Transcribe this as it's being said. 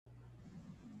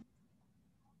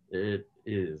It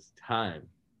is time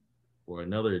for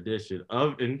another edition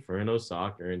of Inferno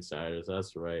Soccer Insiders.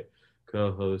 That's right.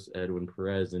 Co-hosts Edwin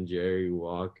Perez and Jerry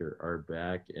Walker are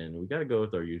back, and we got to go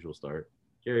with our usual start.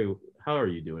 Jerry, how are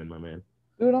you doing, my man?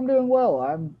 Dude, I'm doing well.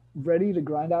 I'm ready to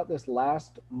grind out this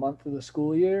last month of the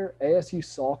school year. ASU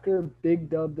soccer, big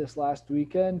dub this last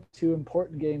weekend. Two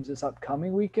important games this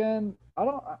upcoming weekend.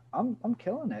 I'm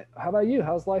killing it. How about you?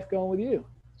 How's life going with you?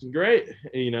 It's great.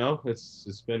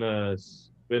 It's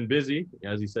been busy.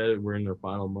 As you said, we're in our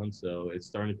final month, so it's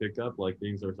starting to pick up. Like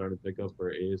things are starting to pick up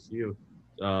for ASU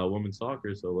women's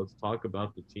soccer. So let's talk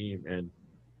about the team. And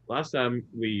last time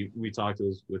we talked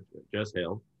was with Jess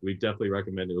Hale. We definitely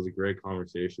recommend it. It was a great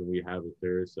conversation we had with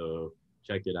her. So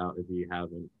check it out if you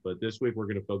haven't. But this week we're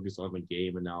going to focus on the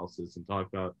game analysis and talk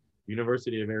about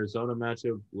University of Arizona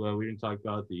matchup. Well, we didn't talk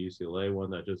about the UCLA one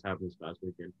that just happened this past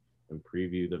weekend and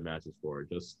preview the matches for it.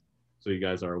 Just so you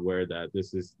guys are aware that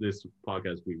this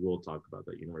podcast we will talk about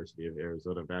that University of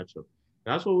Arizona matchup.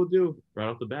 That's what we'll do right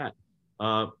off the bat.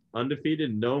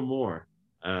 Undefeated, no more.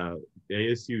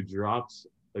 ASU drops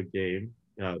a game.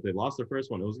 They lost the first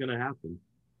one. It was going to happen.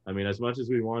 I mean, as much as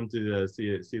we wanted to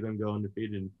see them go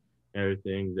undefeated and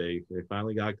everything, they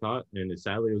finally got caught, and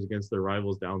sadly it was against their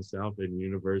rivals down south in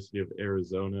University of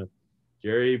Arizona.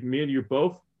 Jerry, me and you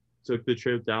both took the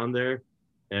trip down there,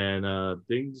 and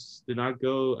things did not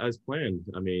go as planned.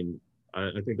 I mean,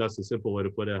 I think that's the simple way to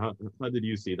put it. How did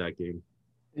you see that game?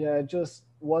 Yeah, it just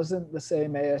wasn't the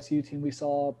same ASU team we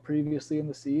saw previously in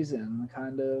the season.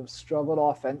 Kind of struggled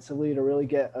offensively to really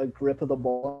get a grip of the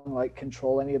ball and like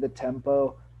control any of the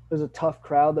tempo. It was a tough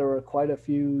crowd. There were quite a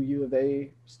few U of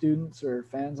A students or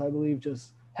fans, I believe,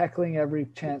 just heckling every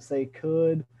chance they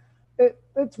could.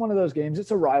 It's one of those games.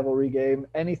 It's a rivalry game.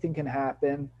 Anything can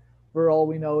happen. For all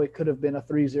we know, it could have been a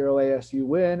 3-0 ASU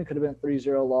win. It could have been a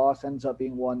 3-0 loss. Ends up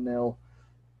being 1-0.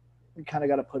 You kind of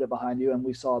got to put it behind you, and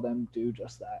we saw them do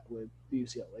just that with the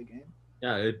UCLA game.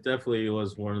 Yeah, it definitely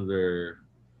was one of their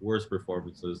worst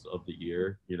performances of the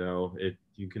year. It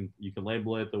you can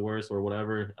label it the worst or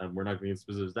whatever, and we're not going to get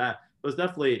specific as that. But it's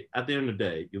definitely at the end of the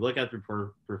day, you look at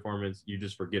the performance, you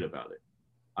just forget about it.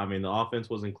 I mean, the offense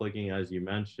wasn't clicking as you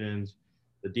mentioned.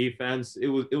 The defense, it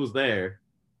was there,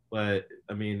 but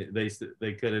I mean, they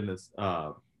couldn't.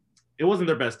 It wasn't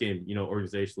their best game,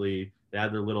 organizationally. They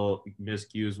had their little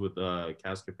miscues with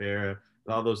Cascapera,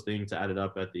 all those things added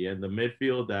up at the end. The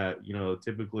midfield that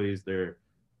typically is their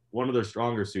one of their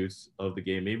stronger suits of the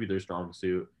game, maybe their strong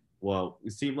suit. Well,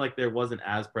 it seemed like there wasn't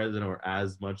as present or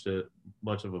as much of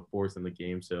a force in the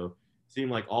game, so it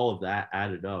seemed like all of that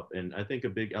added up. And I think a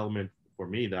big element for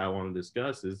me that I want to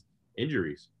discuss is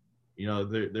injuries. ACU's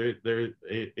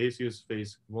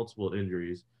faced multiple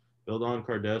injuries. Bildon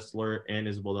Cardessler and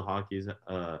Isabel Hockey's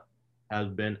has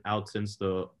been out since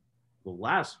the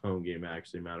last home game,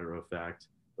 actually, matter of fact,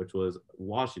 which was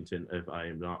Washington, if I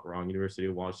am not wrong, University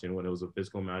of Washington, when it was a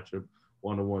physical matchup,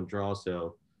 1-1 draw.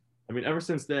 So, I mean, ever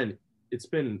since then, it's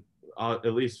been,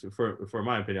 at least for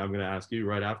my opinion, I'm going to ask you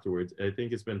right afterwards. I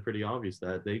think it's been pretty obvious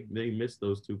that they missed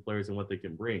those two players and what they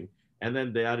can bring. And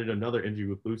then they added another injury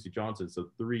with Lucy Johnson.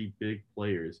 So, three big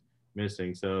players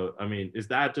missing. So, I mean, is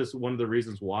that just one of the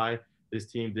reasons why this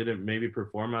team didn't maybe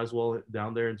perform as well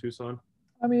down there in Tucson?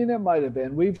 I mean, it might have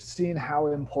been. We've seen how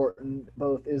important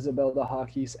both Isabel de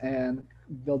Hockey's and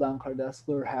Vildan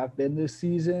Cardessler have been this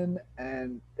season,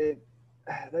 and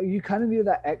you kind of need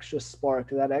that extra spark,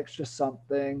 that extra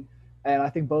something. And I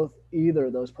think either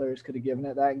of those players could have given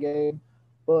it that game.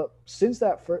 But since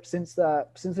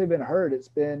they've been hurt, it's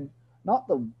been not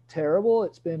the terrible.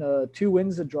 It's been two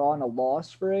wins, a draw, and a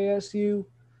loss for ASU.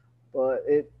 But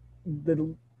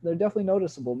they're definitely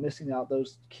noticeable missing out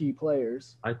those key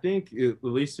players. I think, at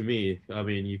least to me, I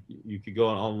mean, you could go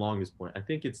on all along this point. I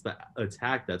think it's the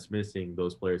attack that's missing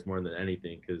those players more than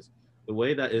anything because the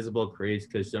way that Isabel creates,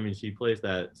 because I mean, she plays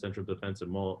that central defensive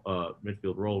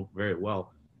midfield role very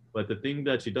well. But the thing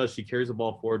that she does, she carries the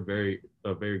ball forward very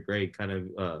great, kind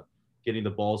of getting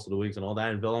the balls to the wings and all that.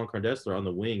 And Velon Cardessler on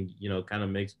the wing, kind of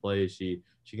makes plays. She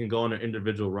can go on her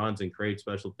individual runs and create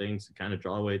special things to kind of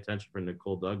draw away attention from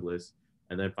Nicole Douglas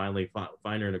and then finally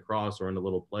find her in a cross or in a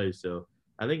little play. So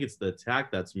I think it's the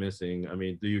attack that's missing. I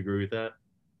mean, do you agree with that?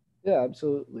 Yeah,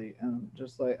 absolutely. And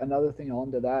just like another thing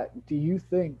onto that, do you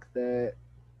think that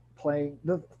playing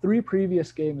the three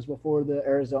previous games before the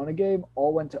Arizona game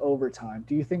all went to overtime?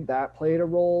 Do you think that played a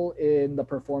role in the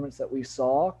performance that we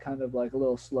saw, kind of like a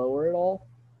little slower at all?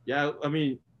 Yeah, I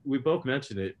mean, we both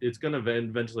mentioned it. It's going to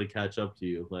eventually catch up to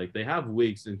you. Like they have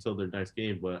weeks until their next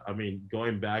game, but I mean,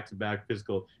 going back to back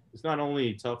physical, it's not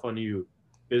only tough on you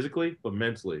physically, but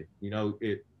mentally.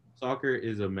 Soccer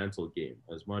is a mental game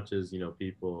as much as,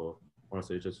 people want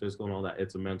to say just physical and all that.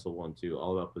 It's a mental one too,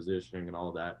 all about positioning and all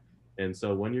of that. And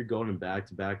so when you're going back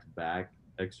to back to back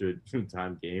extra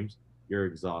time games, you're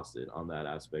exhausted on that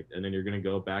aspect, and then you're gonna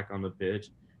go back on the pitch,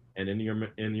 and in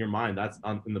your mind, that's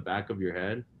in the back of your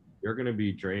head. You're gonna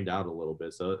be drained out a little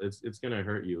bit, so it's gonna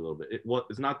hurt you a little bit.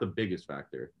 It's not the biggest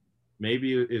factor.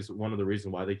 Maybe it's one of the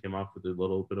reasons why they came off with a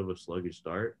little bit of a sluggish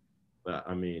start, but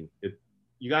I mean,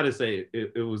 you got to say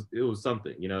it was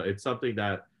something. It's something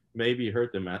that maybe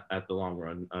hurt them at the long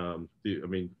run.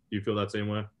 Do you feel that same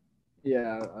way?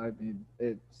 Yeah, I mean,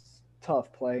 it's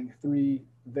tough playing three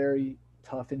very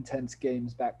tough, intense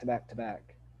games back to back to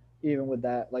back. Even with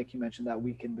that, like you mentioned, that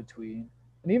week in between.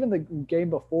 And even the game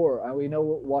before, we know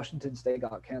Washington State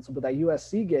got canceled, but that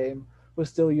USC game was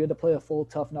still, you had to play a full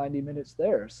tough 90 minutes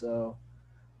there. So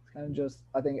it's kind of just,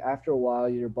 I think after a while,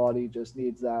 your body just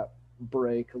needs that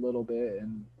break a little bit.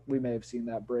 And we may have seen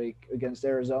that break against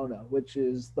Arizona, which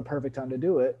is the perfect time to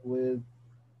do it with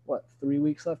what, 3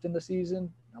 weeks left in the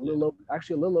season?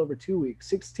 Actually a little over 2 weeks,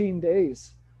 16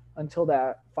 days until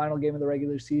that final game of the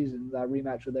regular season, that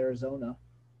rematch with Arizona.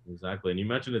 Exactly, and you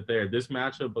mentioned it there. This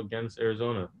matchup against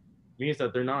Arizona means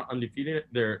that they're not undefeated.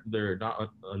 They're not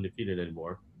undefeated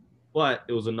anymore, but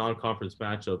it was a non-conference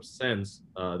matchup since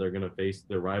they're going to face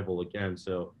their rival again.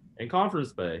 So in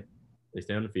conference play, they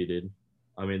stay undefeated.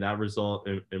 I mean, that result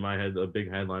in my head, a big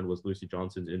headline was Lucy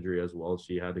Johnson's injury as well.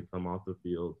 She had to come off the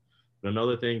field. And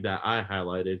another thing that I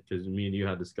highlighted, because me and you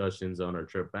had discussions on our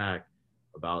trip back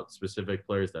about specific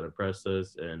players that impressed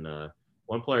us, and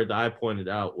one player that I pointed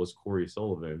out was Corey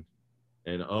Sullivan,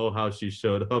 and oh, how she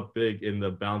showed up big in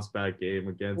the bounce back game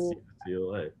against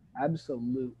UCLA.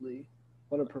 Absolutely,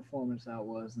 what a performance that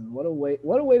was, and what a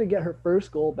way to get her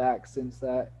first goal back since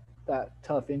that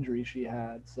tough injury she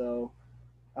had. So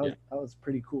that was a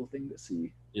pretty cool thing to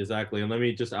see. Exactly, and let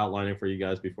me just outline it for you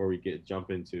guys before we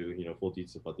jump into full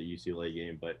details about the UCLA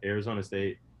game. But Arizona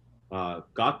State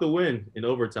got the win in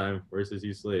overtime versus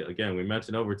UCLA. Again, we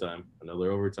mentioned overtime,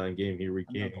 another overtime game. Here we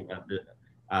came.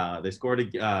 They scored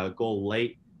a goal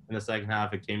late in the second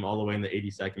half. It came all the way in the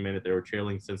 82nd minute. They were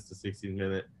trailing since the 16th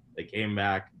minute. They came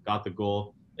back, got the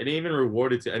goal. They didn't even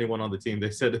reward it to anyone on the team.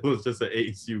 They said it was just an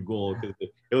ASU goal because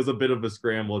it was a bit of a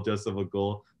scramble just of a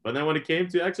goal. But then when it came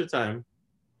to extra time,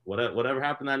 whatever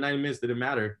happened that 90 minutes didn't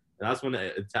matter. And that's when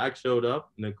the attack showed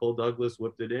up. Nicole Douglas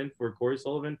whipped it in for Corey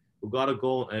Sullivan, who got a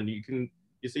goal. And you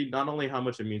see not only how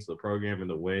much it means to the program and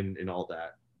the win and all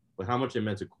that, but how much it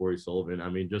meant to Corey Sullivan. I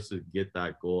mean, just to get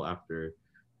that goal after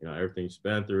everything she's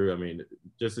been through. I mean,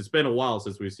 just it's been a while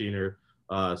since we've seen her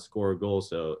score a goal,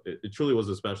 so it truly was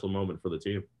a special moment for the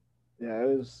team. Yeah,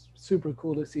 it was super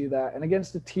cool to see that, and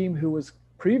against a team who was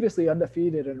previously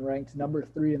undefeated and ranked number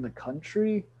 3 in the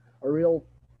country. A real,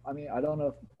 I mean, I don't know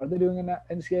if are they doing an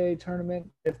NCAA tournament.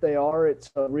 If they are,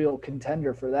 it's a real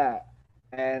contender for that.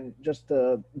 And just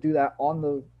to do that on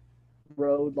the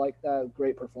road like that,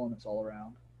 great performance all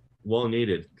around. Well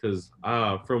needed, because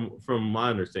from my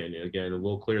understanding, again,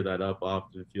 we'll clear that up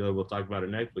off the field. We'll talk about it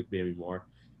next week maybe more.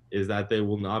 Is that they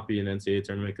will not be an NCAA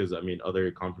tournament because I mean other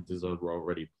conferences were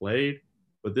already played,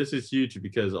 but this is huge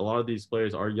because a lot of these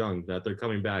players are young that they're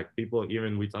coming back. People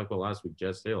even we talked about last week,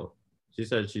 Jess Hill. She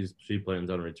said she plans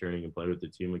on returning and playing with the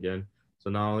team again. So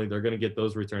not only they're going to get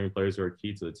those returning players who are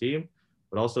key to the team,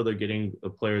 but also they're getting the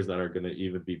players that are going to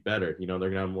even be better. They're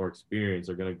going to have more experience.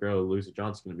 They're going to grow. Lucy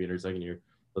Johnson's going to be in her second year.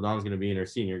 LaDonna's going to be in her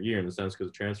senior year in the sense because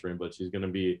of transferring, but she's going to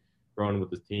be growing with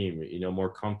the team, more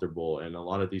comfortable. And a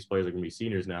lot of these players are going to be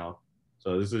seniors now.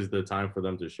 So this is the time for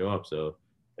them to show up. So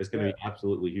it's going to be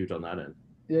absolutely huge on that end.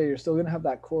 Yeah, you're still going to have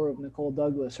that core of Nicole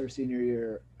Douglas her senior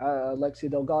year, Alexia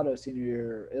Delgado senior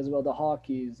year, Isabel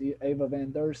DeHawkes, Ava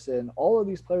Van Dersen. All of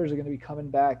these players are going to be coming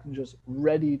back and just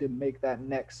ready to make that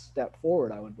next step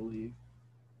forward, I would believe.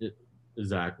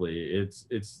 Exactly. It's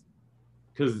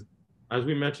because as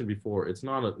we mentioned before, it's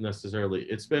not necessarily,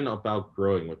 it's been about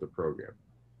growing with the program.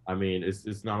 I mean,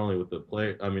 it's not only with the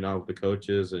play, I mean, not with the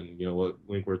coaches and, what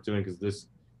Winkworth's doing, because this,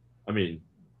 I mean,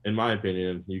 in my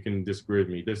opinion, you can disagree with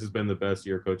me. This has been the best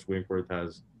year Coach Winkworth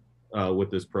has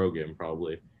with this program,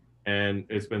 probably. And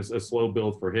it's been a slow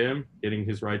build for him, getting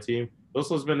his right team. It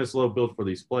also has been a slow build for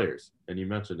these players, and you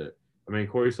mentioned it. I mean,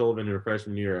 Corey Sullivan in her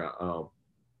freshman year,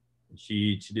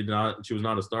 she was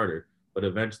not a starter, but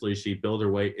eventually she built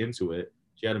her way into it.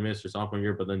 She had to miss her sophomore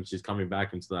year, but then she's coming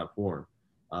back into that form.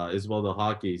 Isabel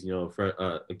DeHawkes,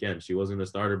 again, she wasn't a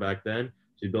starter back then.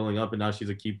 She's building up, and now she's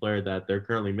a key player that they're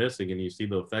currently missing, and you see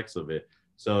the effects of it.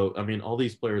 So, I mean, all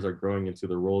these players are growing into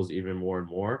their roles even more and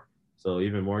more. So,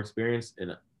 even more experience,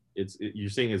 and you're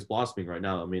seeing it's blossoming right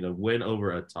now. I mean, a win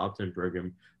over a top 10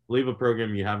 program, I believe a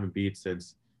program you haven't beat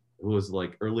since it was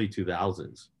like early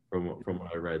 2000s. from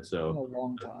what I read. In a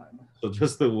long time. So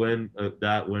just the win,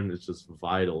 that win is just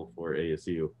vital for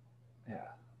ASU. Yeah,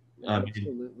 I mean,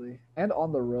 absolutely. And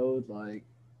on the road, like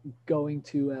going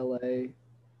to LA,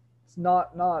 it's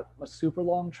not a super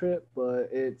long trip, but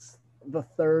it's the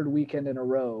third weekend in a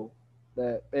row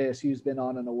that ASU's been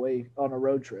on a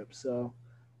road trip. So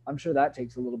I'm sure that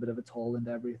takes a little bit of a toll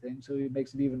into everything. So it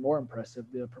makes it even more impressive,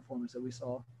 the performance that we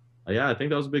saw. yeah, I think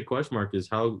that was a big question mark is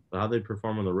how they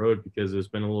perform on the road because it's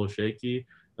been a little shaky.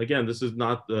 Again, this is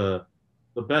not the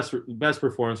best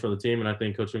performance for the team, and I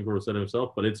think Coach Finkel said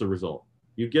himself, but it's a result.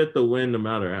 You get the win no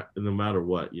matter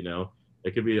what.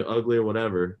 It could be ugly or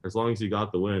whatever. As long as you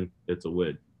got the win, it's a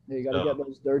win. Yeah, you got to So get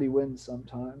those dirty wins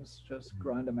sometimes. Just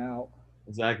grind them out.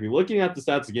 exactly. Looking at the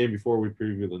stats again before we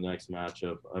preview the next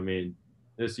matchup, I mean,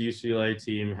 this UCLA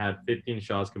team had 15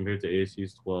 shots compared to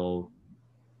ASU's 12.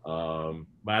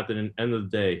 But at the end of the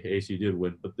day, AC did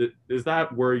win. But does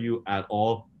that worry you at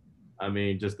all? I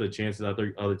mean, just the chances that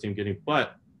the other team getting.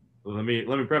 But let me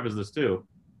preface this too.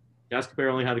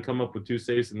 Gascapere only had to come up with 2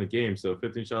 saves in the game, so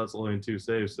 15 shots, only in 2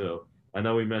 saves. So I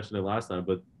know we mentioned it last time,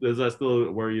 but does that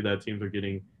still worry you that teams are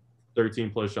getting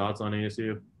 13 plus shots on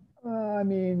ASU? I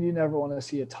mean, you never want to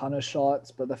see a ton of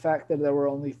shots, but the fact that there were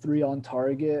only 3 on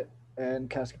target and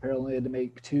Cascapere only had to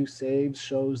make 2 saves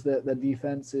shows that the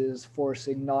defense is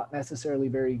forcing not necessarily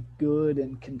very good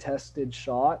and contested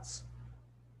shots,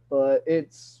 but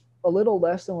it's a little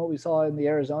less than what we saw in the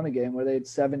Arizona game where they had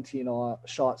 17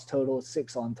 shots total,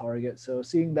 6 on target. So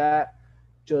seeing that,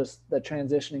 just the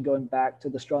transition and going back to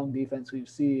the strong defense we've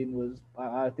seen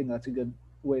I think that's a good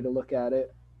way to look at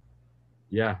it.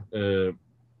 Yeah,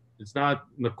 it's not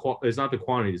the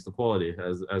quantity, it's the quality,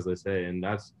 as they say, and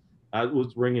that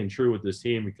was ringing true with this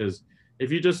team because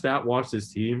if you just stat watch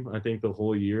this team, I think the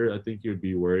whole year, I think you'd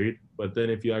be worried. But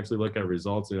then if you actually look at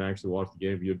results and actually watch the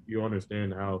game, you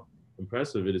understand how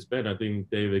impressive it has been. I think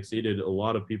they've exceeded a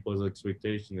lot of people's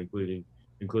expectations,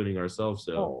 including ourselves.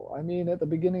 So Oh, I mean, at the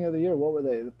beginning of the year, what were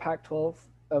they? The Pac-12,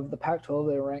 they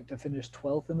were ranked to finish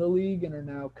 12th in the league and are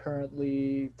now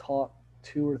currently top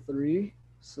 2 or 3.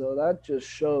 So that just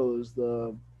shows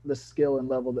the skill and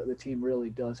level that the team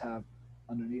really does have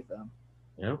underneath them.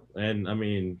 yeah, and I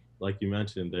mean, like you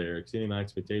mentioned, they're exceeding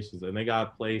expectations, and they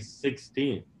got placed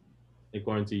 16th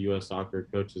according to U.S. Soccer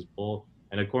Coaches Poll.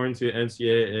 And according to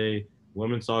NCAA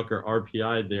Women's Soccer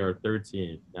RPI, they are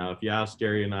 13th. Now, if you ask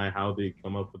Jerry and I how they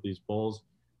come up with these polls,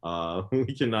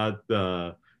 we cannot.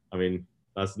 I mean,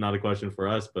 that's not a question for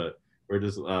us, but we're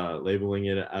just labeling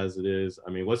it as it is.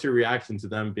 I mean, what's your reaction to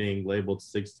them being labeled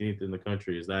 16th in the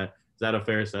country? Is that a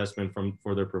fair assessment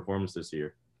for their performance this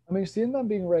year? I mean, seeing them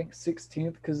being ranked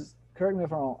 16th, because correct me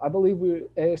if I'm wrong, I believe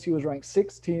ASU was ranked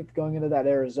 16th going into that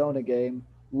Arizona game,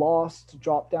 lost,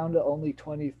 dropped down to only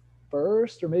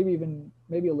 21st, or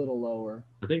maybe a little lower.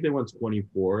 I think they went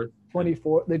 24th.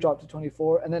 24. They dropped to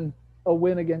 24, and then a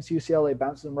win against UCLA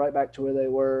bounced them right back to where they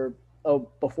were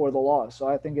before the loss. So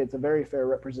I think it's a very fair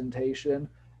representation.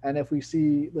 And if we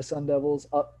see the Sun Devils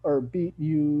up or beat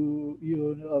U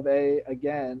of A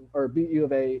again, or beat U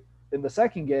of A in the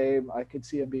second game, I could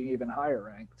see them being even higher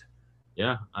ranked.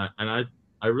 Yeah,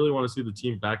 I really want to see the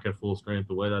team back at full strength,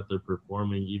 the way that they're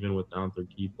performing, even without their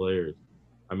key players.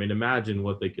 I mean, imagine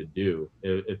what they could do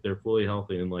if they're fully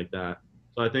healthy and like that.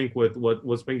 So I think with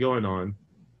what's been going on,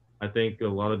 I think a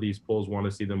lot of these polls want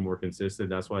to see them more consistent.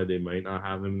 That's why they might not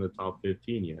have them in the top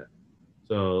 15 yet.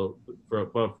 So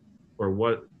for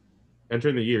what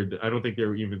entering the year, I don't think they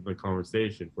were even in the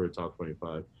conversation for a top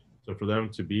 25. So for them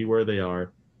to be where they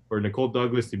are, for Nicole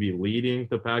Douglas to be leading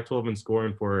the Pac-12 in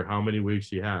scoring for how many weeks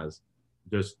she has,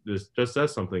 just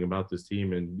says something about this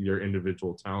team and your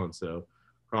individual talent. So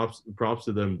props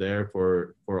to them there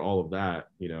for all of that.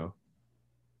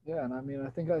 Yeah, and I mean, I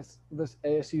think this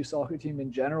ASU soccer team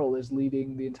in general is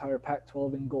leading the entire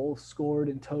Pac-12 in goals scored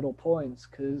and total points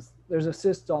because there's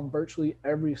assists on virtually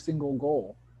every single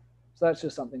goal. So that's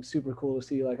just something super cool to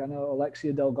see. Like I know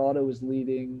Alexia Delgado is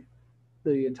leading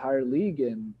the entire league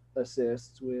in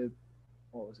assists with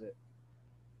what was it?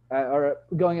 Or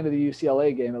going into the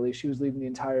UCLA game, at least she was leading the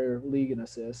entire league in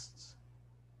assists.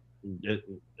 I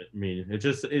mean, it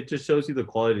just shows you the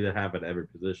quality they have at every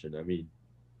position. I mean,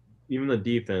 even the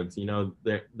defense,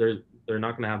 they're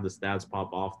not going to have the stats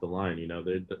pop off the line.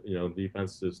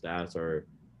 Defensive stats are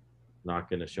not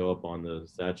going to show up on the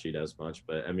stat sheet as much.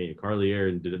 But I mean, Carlier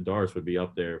and Doris would be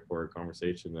up there for a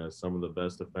conversation as some of the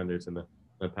best defenders in the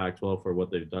Pac-12 for what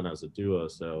they've done as a duo.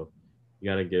 So you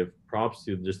got to give props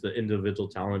to just the individual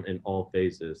talent in all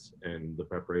phases and the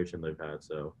preparation they've had.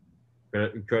 So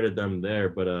credit them there.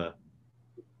 But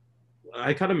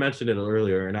I kind of mentioned it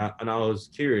earlier, and I was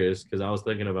curious because I was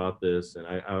thinking about this, and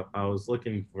I was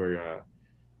looking for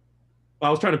I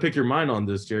was trying to pick your mind on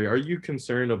this, Jerry. Are you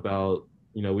concerned about,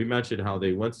 we mentioned how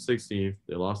they went to 16th,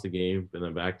 they lost the game, and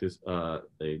then back to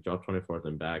they dropped 24th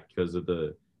and back because of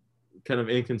the kind of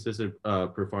inconsistent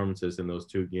performances in those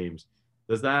two games.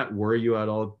 Does that worry you at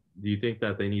all? Do you think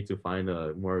that they need to find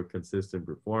a more consistent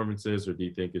performances, or do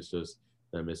you think it's just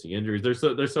them missing injuries?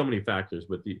 There's so many factors,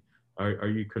 but are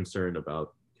you concerned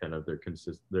about kind of their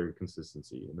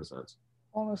consistency in a sense?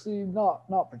 Honestly,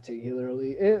 not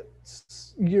particularly.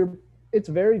 It's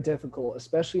very difficult,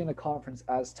 especially in a conference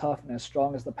as tough and as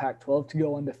strong as the Pac-12, to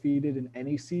go undefeated in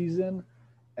any season,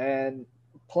 and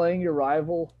playing your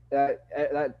rival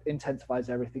that intensifies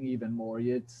everything even more.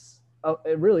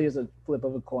 It really is a flip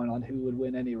of a coin on who would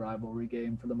win any rivalry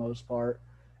game for the most part.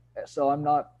 So I'm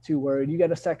not too worried. You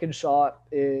get a second shot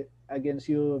against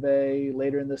U of A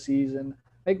later in the season.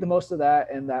 Make the most of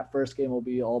that, and that first game will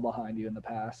be all behind you in the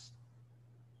past.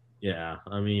 Yeah,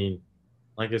 I mean,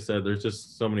 like I said, there's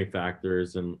just so many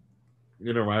factors, and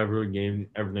in a rivalry game,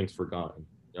 everything's forgotten.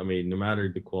 I mean, no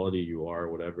matter the quality you are,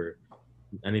 whatever,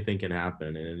 anything can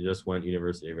happen, and it just went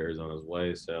University of Arizona's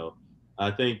way. So,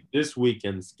 I think this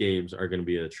weekend's games are going to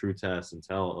be a true test and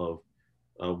tell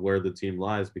of where the team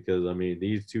lies, because I mean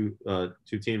these two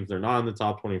teams, they're not in the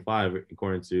top 25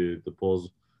 according to the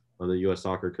polls of the U.S.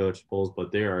 Soccer coach polls,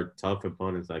 but they are tough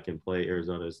opponents that can play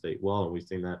Arizona State well, and we've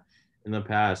seen that in the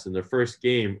past. And their first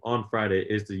game on Friday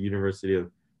is the University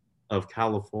of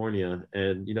California,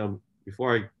 and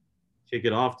before I kick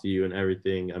it off to you and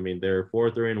everything, I mean they're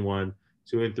 4-3-1,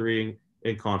 2-3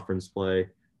 in conference play.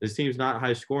 This team's not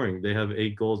high scoring. They have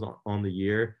 8 goals on the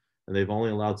year, and they've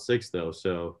only allowed 6 though.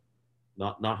 So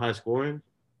not high scoring,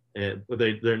 but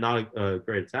they're not a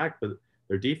great attack, but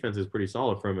their defense is pretty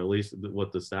solid from at least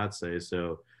what the stats say.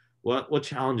 So, what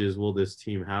challenges will this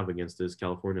team have against this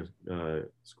California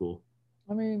school?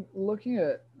 I mean, looking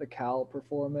at the Cal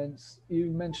performance, you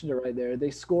mentioned it right there. They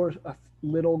score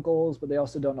little goals, but they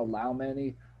also don't allow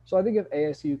many. So I think if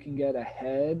ASU can get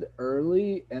ahead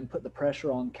early and put the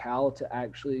pressure on Cal to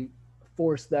actually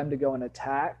force them to go and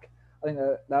attack, I think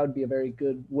that would be a very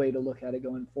good way to look at it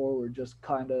going forward. Just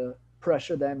kind of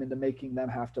pressure them into making them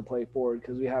have to play forward,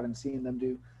 because we haven't seen them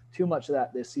do too much of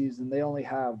that this season. They only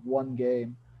have one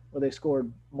game where they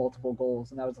scored multiple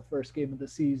goals, and that was the first game of the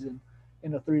season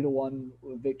in a 3-1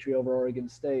 victory over Oregon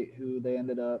State, who they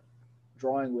ended up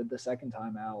drawing with the second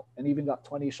time out, and even got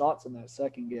 20 shots in that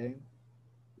second game.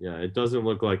 Yeah, it doesn't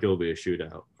look like it'll be a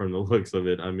shootout from the looks of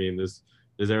it. I mean, this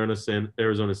Arizona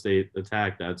State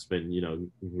attack that's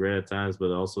been great at times,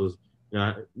 but also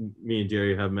me and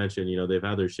Jerry have mentioned they've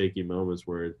had their shaky moments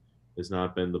where it's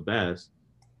not been the best.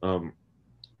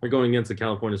 We're going against a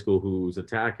California school whose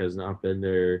attack has not been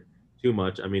there too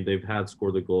much. I mean, they've had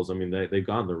scored the goals. I mean, they've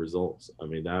gotten the results. I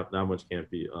mean, that much can't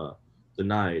be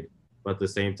denied. But at the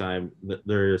same time,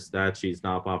 their stat sheet's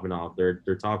not popping off. Their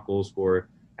top goal scorer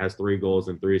has 3 goals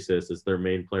and 3 assists. It's their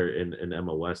main player in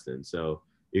Emma Weston. So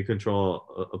you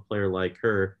control a player like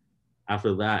her.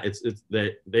 After that, it's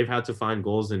that they've had to find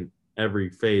goals in every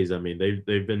phase. I mean,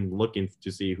 they've been looking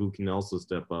to see who can also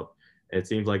step up. It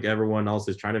seems like everyone else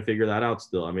is trying to figure that out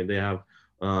still. I mean, they have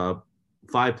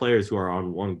 5 players who are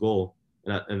on 1 goal,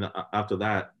 and after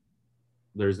that,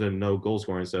 there's then no goal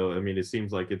scoring. So I mean, it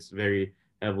seems like it's very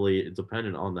heavily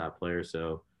dependent on that player.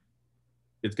 So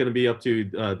it's going to be up to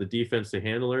the defense to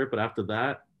handle her. But after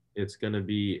that, it's going to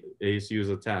be ASU's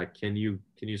attack. Can you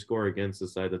score against a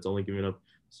side that's only given up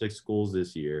 6 goals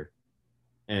this year?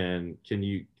 And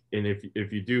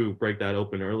if you do break that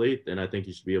open early, then I think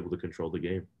you should be able to control the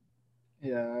game.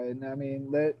 Yeah, and I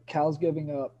mean that Cal's giving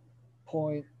up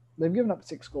point. They've given up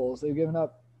 6 goals. They've given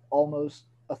up almost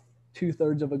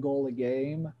 2/3 of a goal a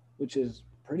game, which is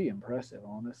pretty impressive,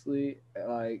 honestly.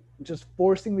 Like, just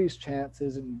forcing these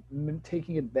chances and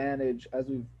taking advantage, as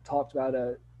we've talked about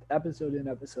episode in,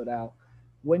 episode out.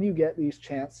 When you get these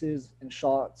chances and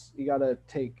shots, you got to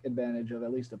take advantage of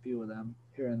at least a few of them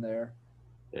here and there.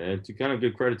 And to kind of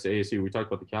give credit to ASU, we talked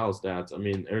about the Cal stats. I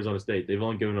mean, Arizona State, they've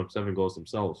only given up 7 goals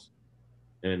themselves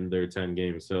in their 10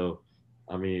 games. So,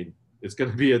 I mean, it's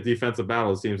going to be a defensive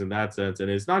battle, it seems, in that sense. And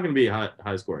it's not going to be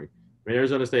high scoring. I mean,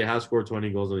 Arizona State has scored 20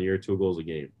 goals in a year, 2 goals a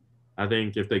game. I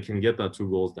think if they can get that 2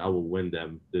 goals, that will win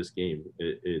them this game,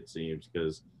 it seems.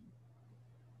 Because,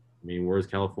 I mean, where's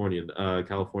California?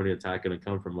 California attack going to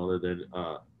come from other than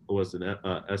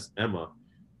Emma?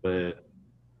 But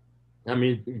I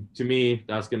mean, to me,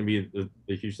 that's going to be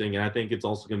the huge thing. And I think it's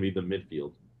also going to be the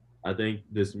midfield. I think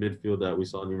this midfield that we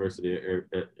saw in University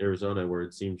of Arizona, where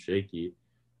it seemed shaky,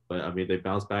 But I mean, they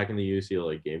bounced back in the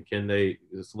UCLA game. Can they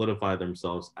solidify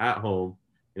themselves at home?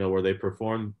 Where they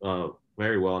performed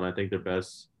very well, and I think their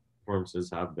best performances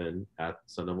have been at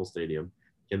Sun Devil Stadium.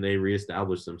 Can they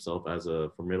reestablish themselves as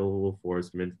a formidable force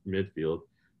midfield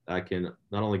that can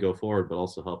not only go forward but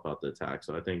also help out the attack?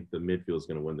 So I think the midfield is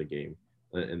going to win the game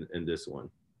in this one.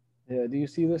 Yeah. Do you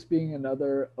see this being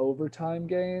another overtime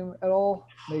game at all?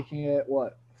 Making it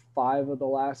what, 5 of the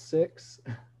last 6?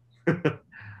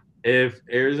 If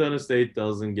Arizona State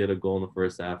doesn't get a goal in the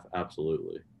first half,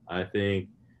 absolutely. I think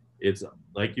it's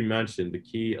like you mentioned. The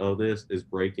key of this is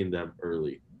breaking them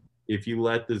early. If you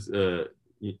let this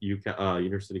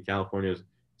University of California's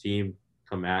team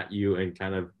come at you and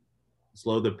kind of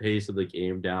slow the pace of the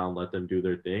game down, let them do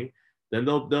their thing, then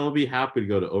they'll be happy to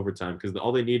go to overtime because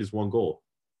all they need is one goal.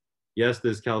 Yes,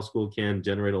 this Cal school can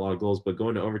generate a lot of goals, but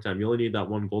going to overtime, you only need that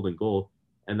one golden goal,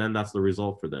 and then that's the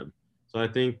result for them. So I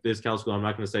think this Cal school, I'm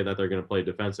not going to say that they're going to play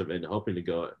defensive and hoping to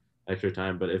go extra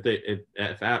time, but if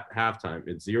at halftime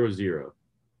it's 0-0,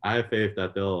 I have faith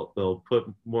that they'll put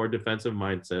more defensive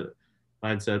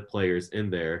mindset players in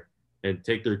there and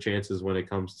take their chances when it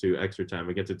comes to extra time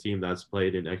against a team that's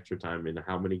played in extra time in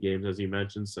how many games, as you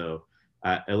mentioned. So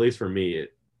at least for me,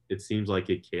 it seems like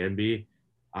it can be.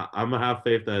 I'm gonna have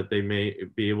faith that they may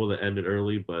be able to end it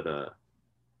early, but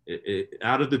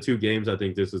out of the 2 games, I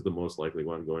think this is the most likely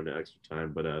one going to extra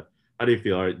time. But how do you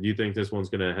feel? Do you think this one's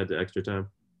gonna head to extra time?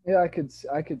 Yeah, I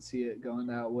could see it going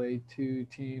that way. 2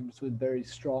 teams with very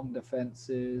strong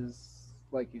defenses.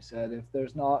 Like you said, if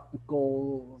there's not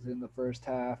goals in the first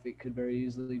half, it could very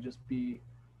easily just be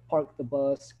park the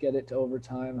bus, get it to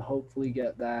overtime, hopefully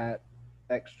get that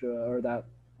extra or that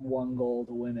 1 goal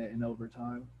to win it in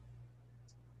overtime.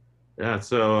 Yeah.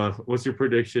 So what's your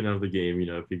prediction of the game?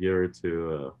 If you give it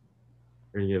to,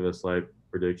 or you give a slight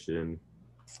prediction.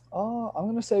 I'm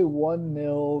gonna say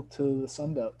 1-0 to the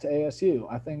Sunbelt to ASU.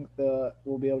 I think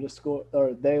we'll be able to score,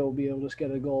 or they will be able to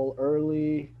get a goal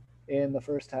early in the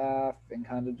first half and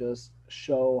kind of just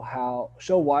show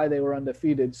why they were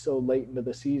undefeated so late into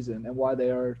the season and why they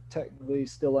are technically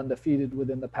still undefeated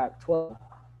within the Pac-12.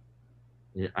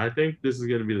 Yeah, I think this is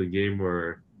going to be the game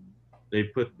where they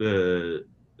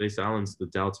they silence the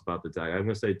doubts about the tag. I'm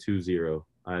going to say 2-0.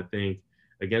 I think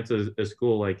against a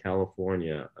school like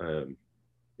California,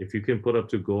 if you can put up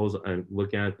 2 goals and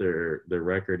look at their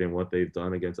record and what they've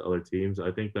done against other teams,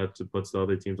 I think that puts the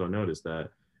other teams on notice that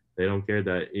they don't care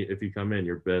that if you come in,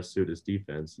 your best suit is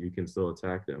defense. You can still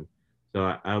attack them.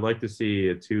 So I'd like to see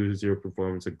a 2-0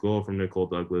 performance, a goal from Nicole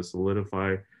Douglas,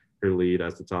 solidify her lead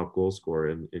as the top goal scorer,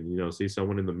 and see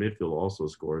someone in the midfield also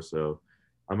score. So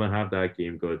I'm gonna have that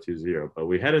game go 2-0. But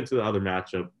we head into the other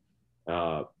matchup.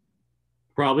 Uh,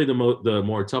 Probably the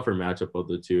more tougher matchup of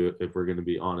the 2, if we're going to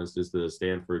be honest, is the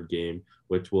Stanford game,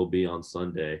 which will be on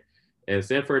Sunday. And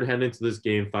Stanford head into this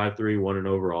game 5-3, 1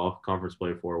 overall, conference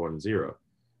play 4-1-0.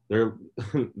 Their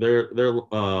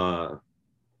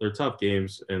their tough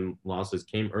games and losses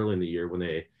came early in the year when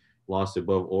they lost to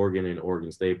both Oregon and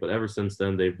Oregon State. But ever since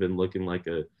then, they've been looking like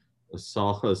a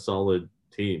solid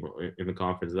team in the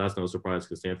conference. That's no surprise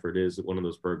because Stanford is one of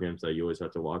those programs that you always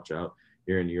have to watch out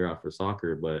year in year out for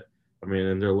soccer. But I mean,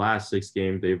 in their last 6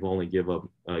 games, they've only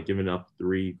given up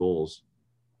 3 goals.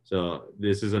 So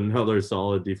this is another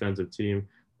solid defensive team,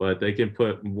 but they can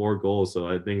put more goals. So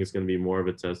I think it's going to be more of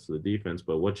a test for the defense.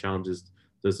 But what challenges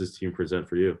does this team present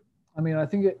for you? I mean, I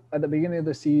think at the beginning of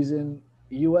the season,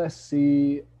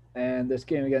 USC and this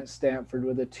game against Stanford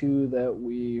were the 2 that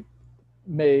we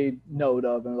made note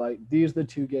of, and like, these are the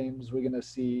 2 games we're gonna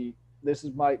see. This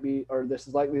is likely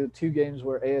the 2 games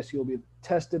where ASU will be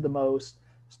tested the most.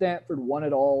 Stanford won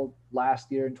it all last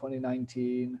year in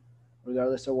 2019.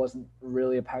 Regardless, there wasn't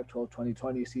really a Pac-12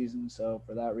 2020 season, so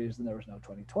for that reason, there was no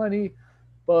 2020.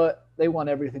 But they won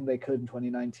everything they could in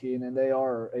 2019, and they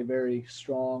are a very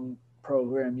strong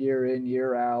program year in,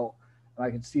 year out. And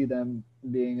I can see them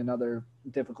being another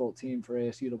difficult team for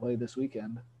ASU to play this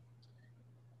weekend.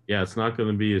 Yeah, it's not going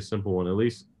to be a simple one. At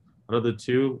least out of the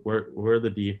 2, where the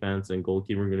defense and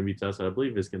goalkeeper are going to be tested, I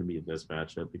believe it's going to be this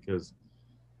matchup because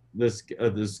this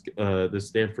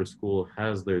Stanford school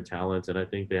has their talents, and I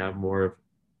think they have more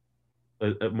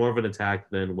of an attack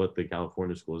than what the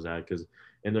California schools had. Because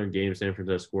in their game, Stanford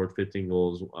has scored 15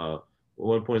 goals,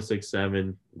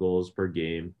 1.67 goals per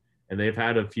game, and they've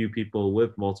had a few people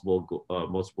with multiple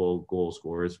goal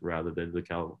scorers rather than the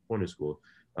California school,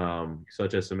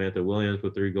 such as Samantha Williams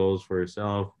with 3 goals for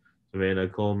herself, Savannah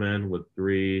Coleman with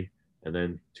 3, and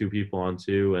then 2 people on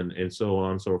 2, and so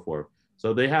on and so forth.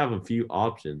 So they have a few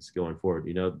options going forward.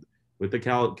 With the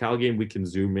Cal game, we can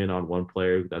zoom in on one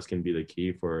player. That's going to be the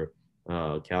key for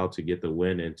Cal to get the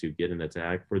win and to get an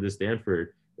attack. For the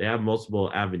Stanford, they have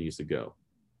multiple avenues to go.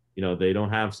 They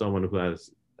don't have someone who has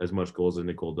as much goals as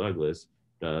Nicole Douglas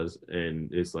does,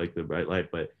 and it's like the bright light,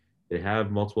 but they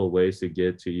have multiple ways to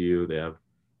get to you. They have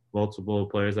multiple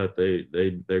players that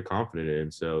they're confident in.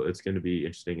 So it's going to be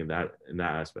interesting in that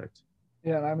aspect.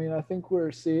 Yeah, and I mean, I think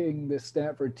we're seeing this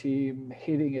Stanford team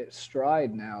hitting its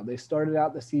stride now. They started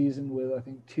out the season with, I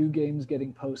think, 2 games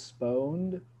getting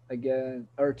postponed again,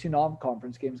 or 2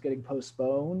 non-conference games getting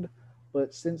postponed.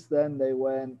 But since then,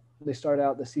 they started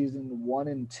out the season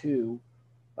 1-2.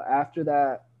 But after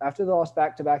that, after they lost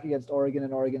back to back against Oregon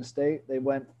and Oregon State, they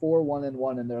went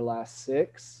 4-1-1 in their last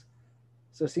 6.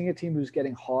 So seeing a team who's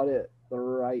getting hot at the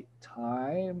right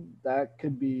time, that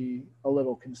could be a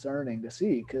little concerning to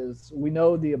see because we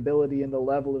know the ability and the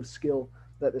level of skill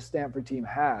that the Stanford team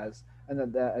has, and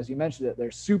that as you mentioned it,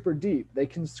 they're super deep. They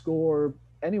can score.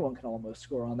 Anyone can almost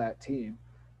score on that team.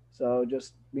 So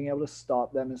just being able to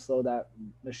stop them and slow that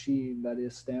machine that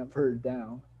is Stanford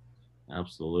down.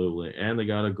 Absolutely. And they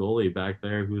got a goalie back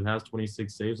there who has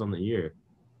 26 saves on the year.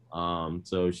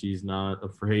 So she's not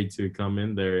afraid to come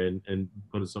in there and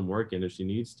put some work in if she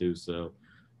needs to. So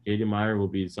Katie Meyer will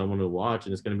be someone to watch,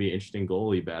 and it's going to be an interesting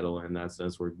goalie battle in that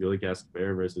sense where Billy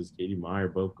Casper versus Katie Meyer,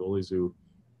 both goalies who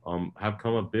have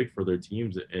come up big for their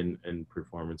teams in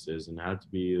performances and had to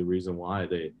be the reason why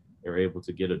they are able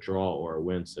to get a draw or a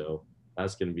win. So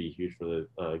that's going to be huge for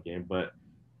the game. But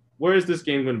where is this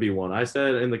game going to be won? I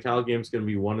said in the Cal game it's going to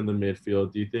be won in the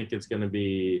midfield. Do you think it's going to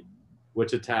be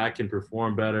which attack can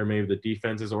perform better, maybe the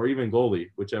defenses or even goalie,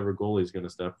 whichever goalie is going to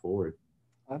step forward?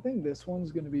 I think this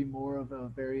one's going to be more of a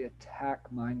very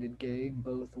attack-minded game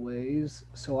both ways.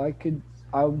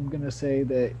 I'm going to say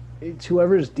that it's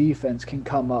whoever's defense can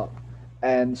come up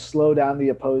and slow down the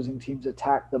opposing team's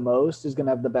attack the most is going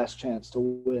to have the best chance to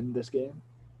win this game.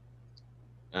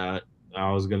 Uh,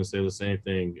 I was going to say the same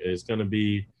thing. It's going to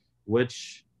be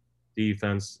which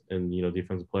defense and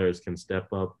defensive players can step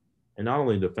up and not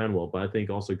only defend well, but I think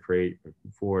also create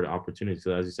forward opportunities.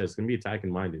 So as you said, it's going to be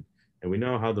attacking minded, and we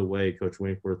know how the way Coach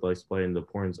Winkworth likes playing the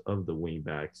importance of the wing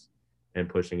backs and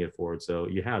pushing it forward. So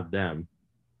you have them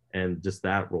and just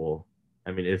that role.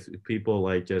 I mean, if people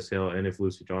like Jess Hill and if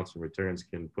Lucy Johnson returns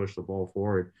can push the ball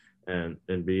forward and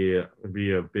be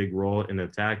a big role in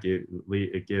attack,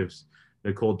 it gives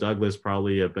Nicole Douglas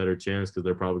probably a better chance because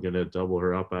they're probably going to double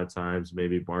her up at times,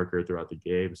 maybe mark her throughout the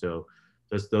game. So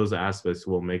just those aspects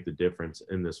will make the difference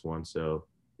in this one. So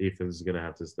defense is going to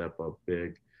have to step up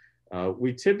big.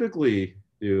 We typically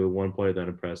do one player that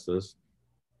impressed us.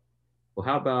 Well,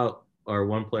 how about our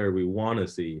one player we want to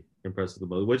see impress us the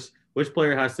most? Which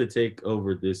player has to take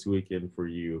over this weekend for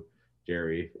you,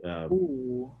 Jerry?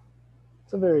 Ooh,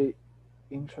 it's a very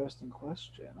interesting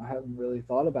question. I haven't really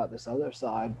thought about this other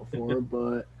side before,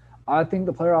 but I think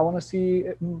the player I want to see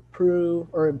improve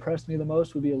or impress me the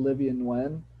most would be Olivia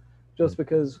Nguyen, just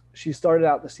because she started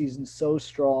out the season so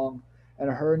strong, and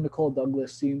her and Nicole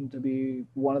Douglas seem to be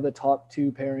one of the top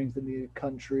 2 pairings in the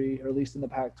country, or at least in the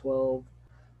Pac-12.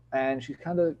 And she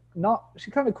kind of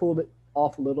cooled it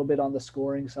off a little bit on the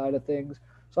scoring side of things.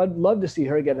 So I'd love to see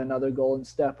her get another goal and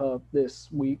step up this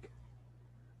week.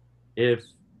 if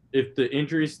if the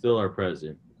injuries still are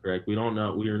present, correct? We don't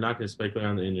know. We are not going to speculate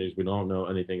on the injuries. We don't know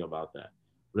anything about that.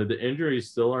 But if the injuries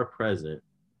still are present,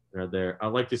 right there,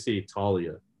 I'd like to see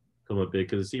Talia come up big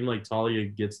because it seemed like Talia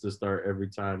gets to start every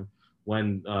time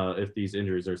when if these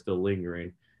injuries are still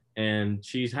lingering. And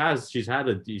she's had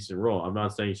a decent role. I'm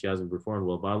not saying she hasn't performed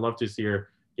well, but I'd love to see her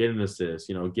get an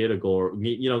assist, get a goal,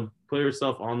 put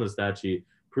herself on the stat sheet,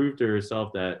 prove to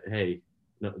herself that hey,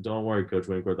 no, don't worry, Coach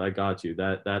Winkworth, I got you.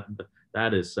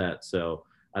 That is set. So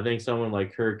I think someone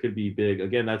like her could be big.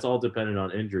 Again, that's all dependent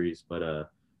on injuries. But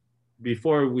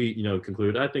before we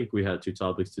conclude, I think we had 2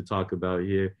 topics to talk about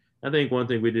here. I think one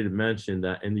thing we didn't mention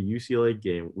that in the UCLA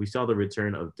game, we saw the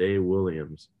return of Day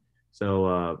Williams.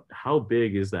 So how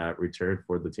big is that return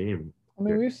for the team? I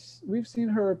mean, we've seen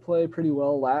her play pretty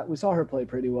well. We saw her play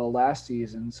pretty well last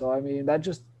season. So I mean, that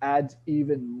just adds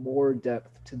even more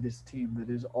depth to this team that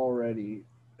is already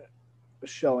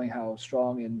showing how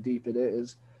strong and deep it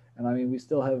is. And I mean, we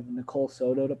still have Nicole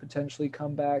Soto to potentially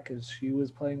come back as she was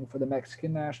playing for the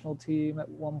Mexican national team at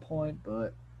one point.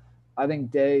 But I think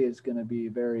Day is going to be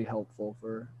very helpful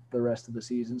for the rest of the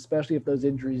season, especially if those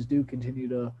injuries do continue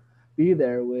to be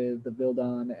there with the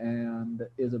Vildan and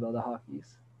Isabel de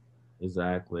Hockey's.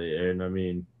 Exactly. And I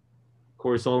mean,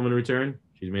 Corey Solomon returned.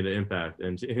 She's made an impact,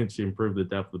 and she improved the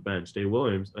depth of the bench. Day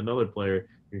Williams, another player,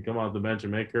 can come off the bench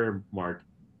and make her mark.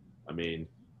 I mean,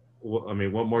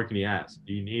 what more can you ask?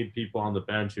 You need people on the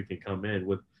bench who can come in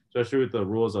with, especially with the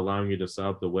rules allowing you to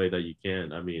sub the way that you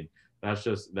can. I mean, that's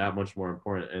just that much more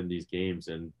important in these games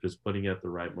and just putting it at the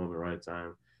right moment, right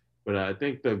time. But I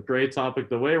think the great topic,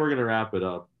 the way we're gonna wrap it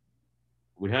up,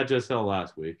 we had Giselle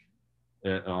last week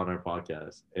on our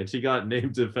podcast, and she got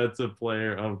named Defensive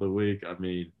Player of the Week. I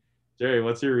mean, Jerry,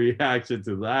 what's your reaction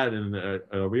to that? And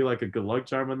are we like a good luck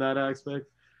charm in that aspect?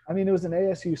 I mean, it was an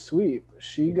ASU sweep.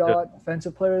 She got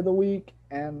Defensive Player of the Week,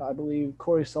 and I believe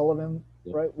Corey Sullivan,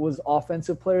 Yeah. right, was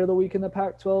Offensive Player of the Week in the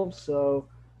Pac-12. So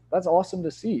that's awesome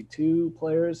to see. Two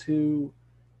players who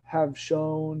have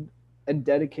shown and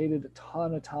dedicated a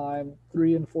ton of time,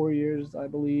 3 and 4 years, I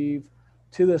believe,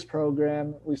 to this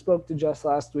program. We spoke to Jess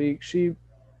last week. She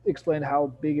explained how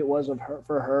big it was of her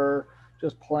for her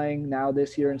just playing now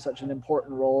this year in such an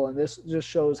important role, and this just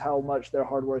shows how much their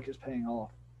hard work is paying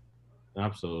off.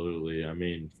 Absolutely. I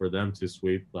mean, for them to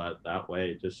sweep that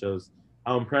way, it just shows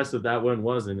how impressive that win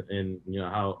was, and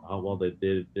how well they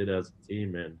did as a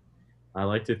team. And I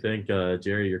like to think,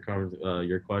 Jerry,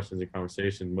 your questions and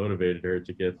conversation motivated her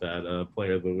to get that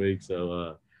Player of the Week.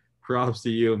 So props to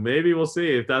you. Maybe we'll see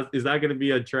if that going to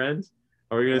be a trend.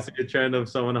 Are we going to see a trend of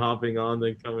someone hopping on,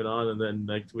 then coming on, and then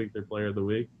next week they're Player of the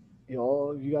Week?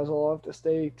 You guys will have to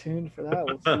stay tuned for that.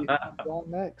 We'll see who's on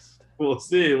next. We'll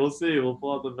see. We'll see. We'll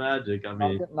pull out the magic. I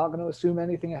mean, Not going to assume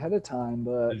anything ahead of time,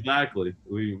 but exactly.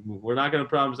 We're not going to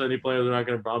promise any players. We're not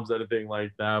going to promise anything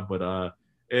like that. But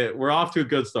we're off to a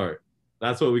good start.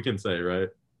 That's what we can say, right?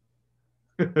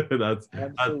 that's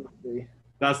absolutely.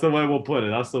 That's the way we'll put it.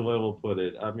 That's the way we'll put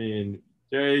it. I mean,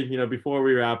 Jerry, before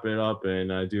we wrap it up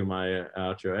and I do my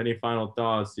outro, any final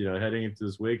thoughts, heading into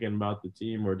this weekend about the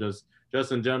team or just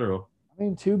in general? I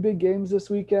mean, two big games this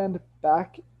weekend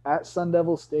back at Sun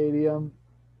Devil Stadium.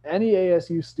 Any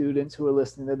ASU students who are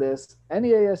listening to this,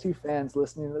 any ASU fans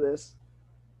listening to this,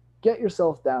 get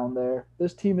yourself down there.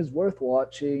 This team is worth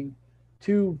watching.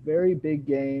 Two very big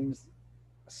games.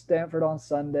 Stanford on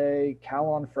Sunday, Cal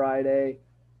on Friday.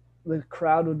 The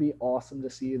crowd would be awesome to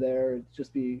see there. It'd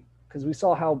just be because we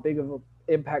saw how big of an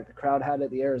impact the crowd had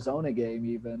at the Arizona game,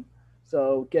 even.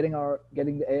 So getting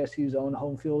the ASU's own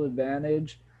home field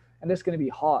advantage, and it's going to be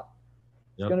hot.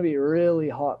 It's going to be really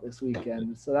hot this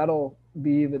weekend, so that'll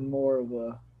be even more of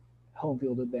a home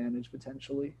field advantage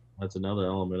potentially. That's another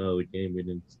element of the game we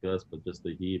didn't discuss, but just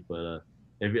the heat. But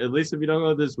at least if you don't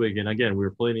go this weekend, again,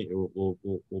 we're planning.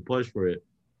 We'll push for it.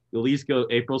 At least go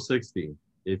April 16th.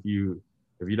 If you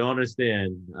don't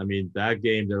understand, I mean, that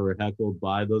game they were heckled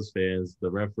by those fans. The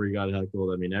referee got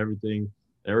heckled. I mean, everything.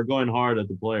 They were going hard at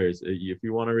the players. If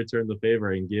you want to return the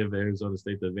favor and give Arizona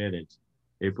State the advantage,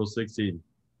 April 16th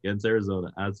against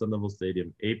Arizona at Sun Devil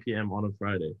Stadium, 8 p.m. on a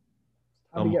Friday.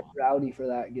 Time to get rowdy for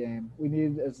that game. We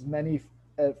need as many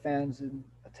fans in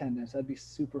attendance. That'd be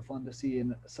super fun to see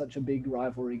in such a big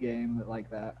rivalry game like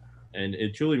that. And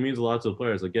it truly means a lot to the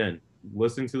players. Again,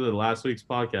 listening to the last week's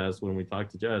podcast when we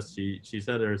talked to Jess, she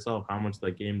said it herself how much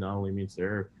that game not only means to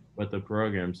her but the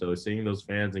program. So seeing those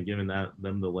fans and giving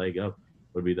them the leg up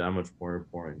would be that much more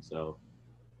important. So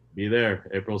be there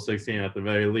April 16th at the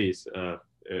very least.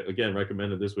 Again,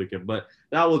 recommended this weekend. But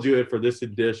that will do it for this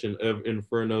edition of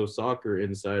Inferno Soccer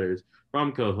Insiders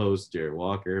from co-host Jared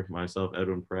Walker, myself,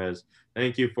 Edwin Perez.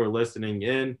 Thank you for listening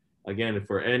in. Again,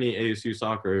 for any ASU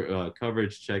soccer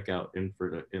coverage, check out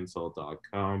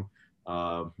infernoinsult.com.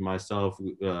 Myself,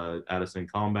 Addison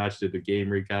Kalmbach did the game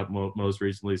recap most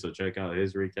recently, so check out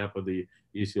his recap of the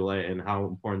UCLA and how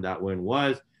important that win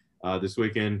was. This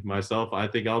weekend, myself, I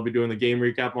think I'll be doing the game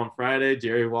recap on Friday,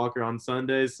 Jerry Walker on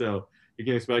Sunday, so you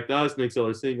can expect us, Nick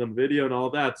Seller seeing on video and all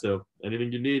that. So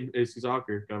anything you need, ASU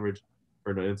soccer coverage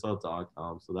for the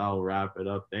insult.com. So that'll wrap it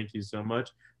up. Thank you so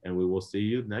much, and we will see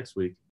you next week.